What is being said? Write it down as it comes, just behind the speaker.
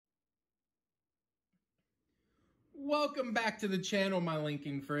Welcome back to the channel, my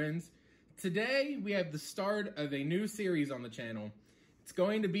linking friends. Today, we have the start of a new series on the channel. It's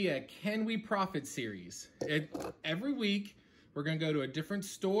going to be a Can We Profit series. Every week, we're going to go to a different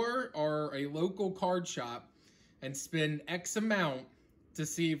store or a local card shop and spend X amount to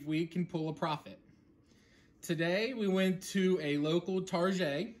see if we can pull a profit. Today, we went to a local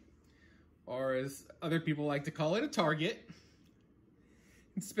Target, or as other people like to call it, a Target,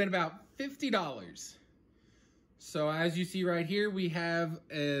 and spent about $50. So as you see right here, we have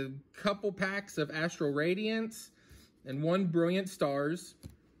a couple packs of Astral Radiance and one Brilliant Stars.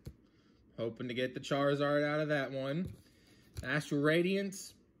 Hoping to get the Charizard out of that one. Astral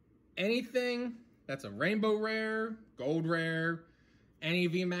Radiance, anything that's a Rainbow Rare, Gold Rare, any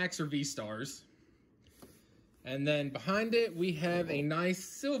VMAX or V-Stars. And then behind it, we have a nice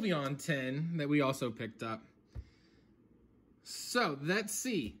Sylveon tin that we also picked up. So let's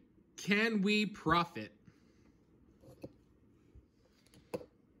see, can we profit?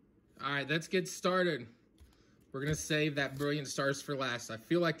 All right, let's get started. We're gonna save that Brilliant Stars for last. I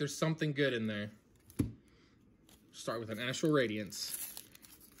feel like there's something good in there. Start with an Astral Radiance.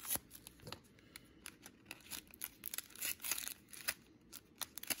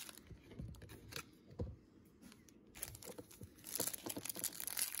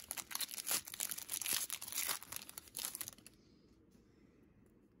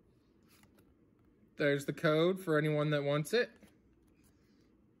 There's the code for anyone that wants it.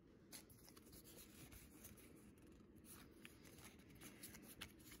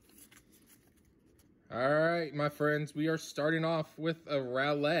 All right, my friends, we are starting off with a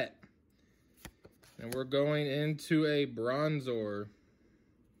Rowlet. And we're going into a Bronzor.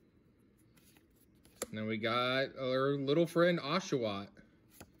 Then we got our little friend Oshawott.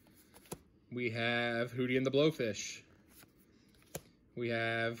 We have Hootie and the Blowfish. We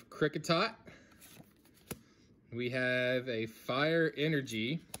have Kricketot. We have a Fire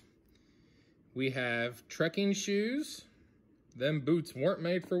Energy. We have Trekking Shoes. Them boots weren't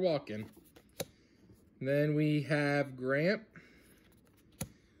made for walking. Then we have Gramp.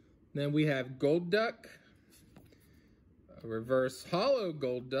 Then we have Gold Duck. A reverse hollow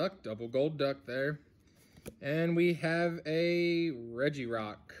Gold Duck. Double Gold Duck there. And we have a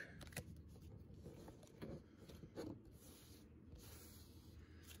Regirock.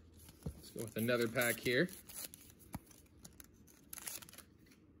 Let's go with another pack here.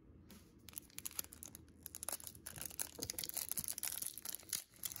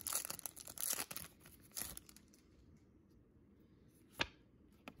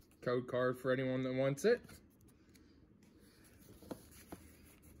 Code card for anyone that wants it.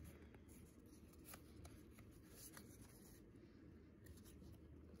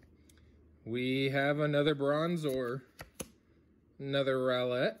 We have another Bronzor, another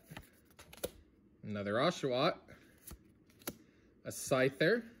Rowlet, another Oshawott, a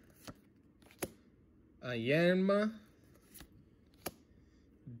Scyther, a Yanma,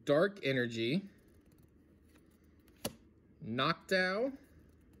 Dark Energy, Noctowl,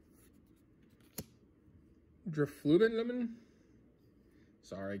 Drifloon.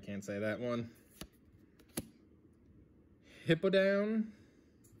 Sorry, can't say that one. Hippowdon,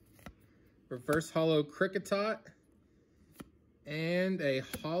 reverse hollow Kricketot, and a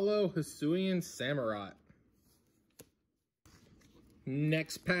hollow Hisuian Samurott.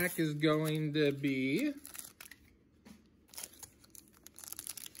 Next pack is going to be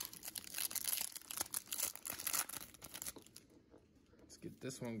let's get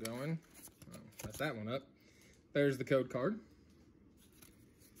this one going. Oh, messed that one up. There's the code card.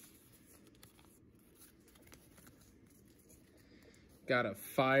 Got a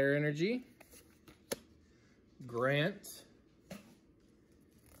Fire Energy, Grant,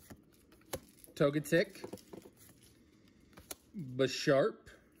 Togetic, Bisharp,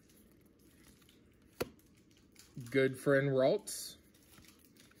 Good Friend Ralts,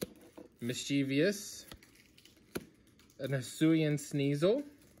 Mischievous, an Hisuian Sneasel,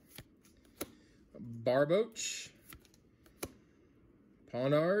 Barboach,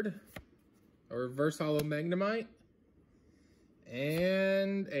 Ponard, a reverse hollow Magnemite,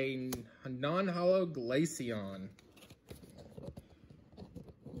 and a non-hollow Glaceon.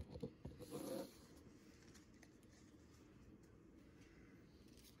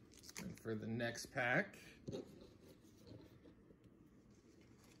 And for the next pack,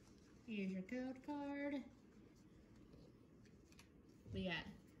 here's your code card. We got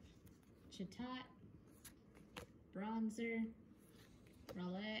Chatot, Bronzor,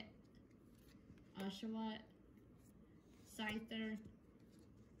 Rowlet, Oshawott, Scyther,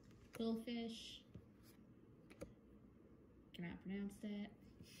 Quillfish, cannot pronounce that,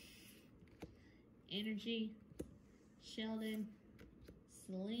 Energy, Sheldon,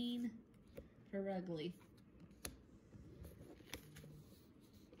 Celine, Perugly.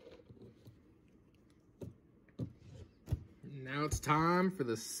 Now it's time for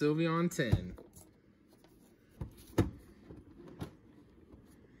the Sylveon 10.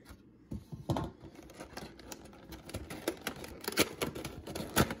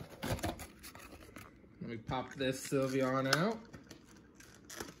 Let me pop this Sylveon out.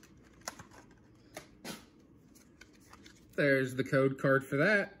 There's the code card for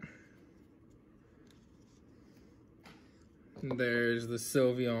that. And there's the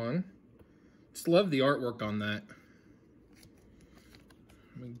Sylveon. Just love the artwork on that.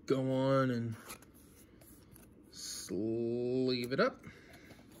 Let me go on and sleeve it up.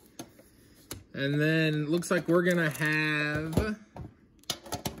 And then looks like we're gonna have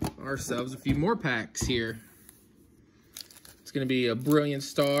ourselves a few more packs here. It's gonna be a Brilliant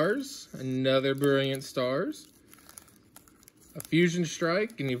Stars, another Brilliant Stars, a Fusion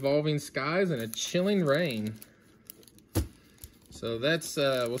Strike, an Evolving Skies, and a Chilling Rain. So that's,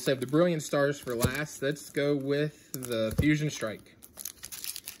 we'll save the Brilliant Stars for last. Let's go with the Fusion Strike.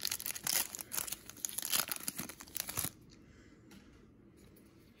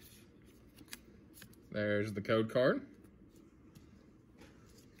 There's the code card.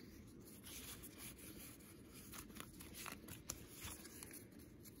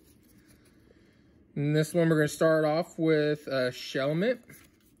 In this one, we're going to start off with Shelmet,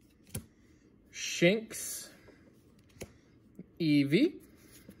 Shinx, Eevee,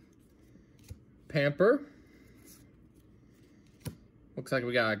 Pamper. Looks like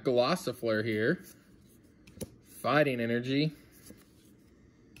we got a Glossifleur here. Fighting Energy.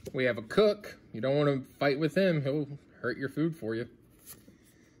 We have a Cook. You don't want to fight with him. He'll hurt your food for you.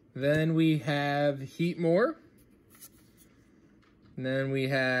 Then we have Heatmore. And then we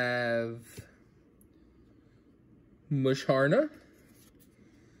have Musharna,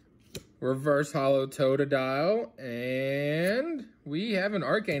 Reverse Hollow Totodile, and we have an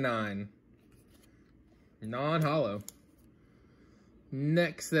Arcanine. Non-hollow.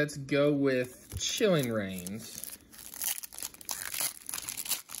 Next, let's go with Chilling Rains.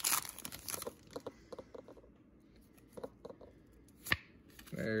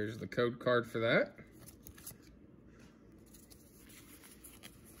 There's the code card for that.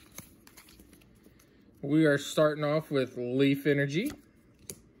 We are starting off with Leaf Energy.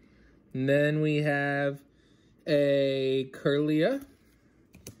 And then we have a Curlia.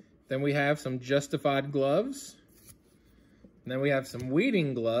 Then we have some Justified Gloves. And then we have some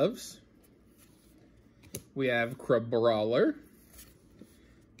Weeding Gloves. We have Crabrawler.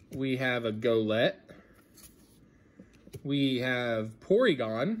 We have a Golett. We have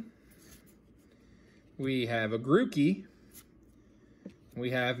Porygon. We have a Grookey.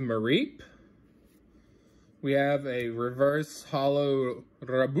 We have Mareep. We have a Reverse Hollow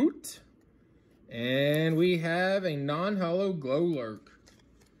Raboot. And we have a non-hollow Glowlurk.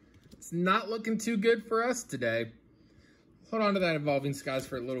 It's not looking too good for us today. Hold on to that Evolving Skies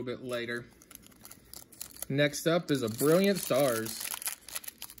for a little bit later. Next up is a Brilliant Stars.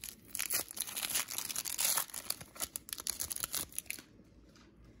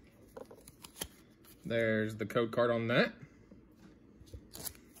 There's the code card on that.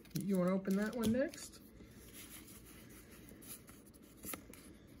 You want to open that one next?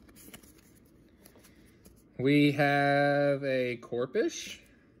 We have a Corphish,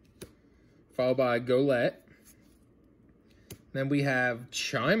 followed by a Golett. Then we have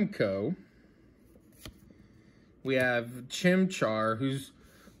Chimeco. We have Chimchar, who's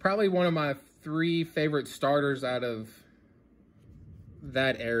probably one of my 3 favorite starters out of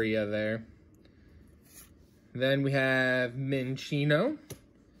that area there. Then we have Minchino,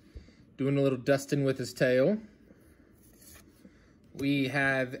 doing a little dusting with his tail. We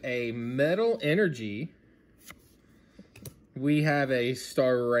have a Metal Energy. We have a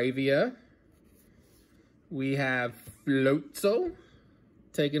Staravia. We have Floatzel,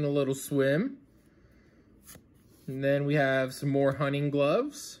 taking a little swim. And then we have some more Hunting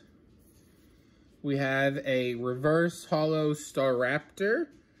Gloves. We have a Reverse Hollow Staraptor.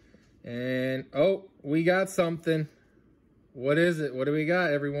 And, oh, we got something. What is it? What do we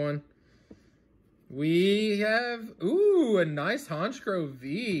got, everyone? We have, ooh, a nice Honchkrow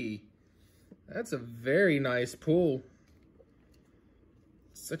V. That's a very nice pull.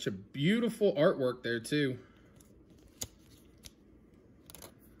 Such a beautiful artwork there, too.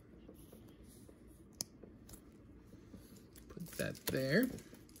 Put that there.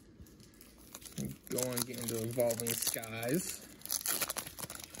 Go on, get into Evolving Skies.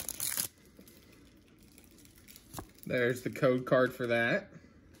 There's the code card for that.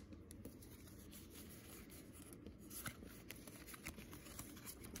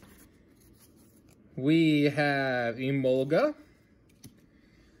 We have Emolga,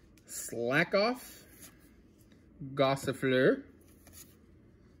 Slackoff, Gossifleur,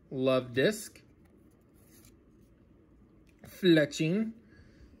 Love Disc, Fletching.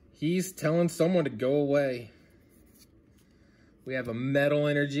 He's telling someone to go away. We have a Metal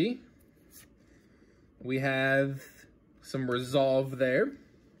Energy. We have some Resolve there.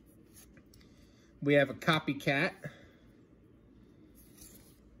 We have a Copycat.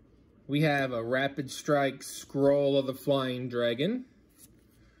 We have a Rapid Strike Scroll of the Flying Dragon.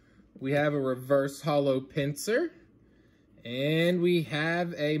 We have a Reverse Hollow Pinsir. And we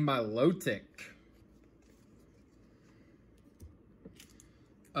have a Milotic.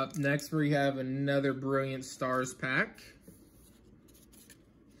 Up next, we have another Brilliant Stars pack.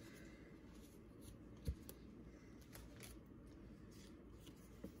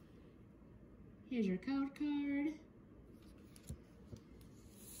 Here's your code card.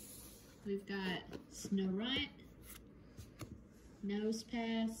 We've got Snorunt,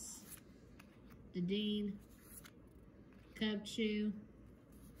 Nosepass, Dedenne, Cubchoo,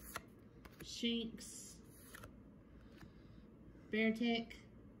 Shinx, Beartick,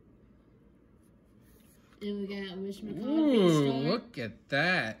 and we got Wishmacaw. Ooh, look at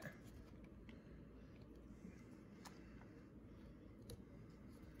that.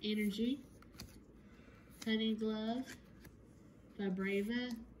 Energy, Honey Glove,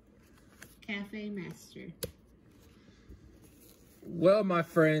 Vibrava, Cafe Master. Well, my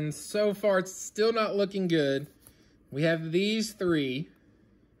friends, so far it's still not looking good. We have these three.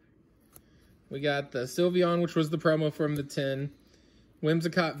 We got the Sylveon, which was the promo from the 10,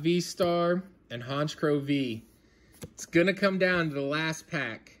 Whimsicott V-Star, and Honchkrow V. It's going to come down to the last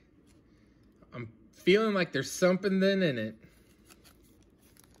pack. I'm feeling like there's something in it.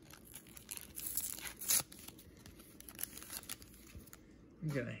 I'm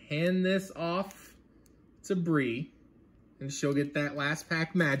going to hand this off to Bree, and she'll get that last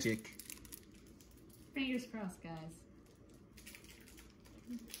pack magic. Fingers crossed, guys.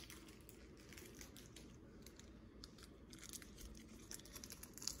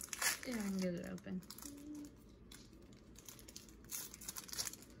 Yeah, I'm gonna get it open.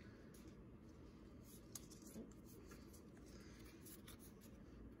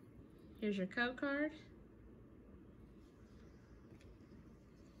 Here's your code card.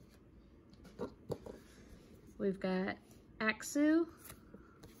 We've got Axew,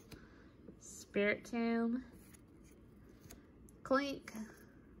 Spiritomb, Clink,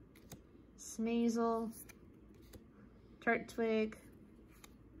 Sneasel, Turtwig,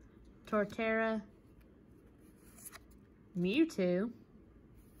 Torterra, Mewtwo,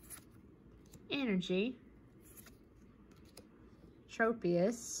 Energy,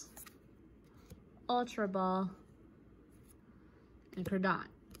 Tropius, Ultra Ball, and Credant.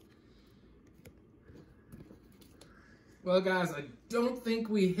 Well, guys, I don't think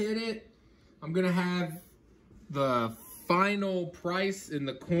we hit it. I'm going to have the final price in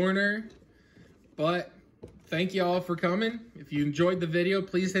the corner. But thank you all for coming. If you enjoyed the video,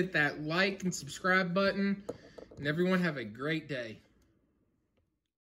 please hit that like and subscribe button. And everyone have a great day.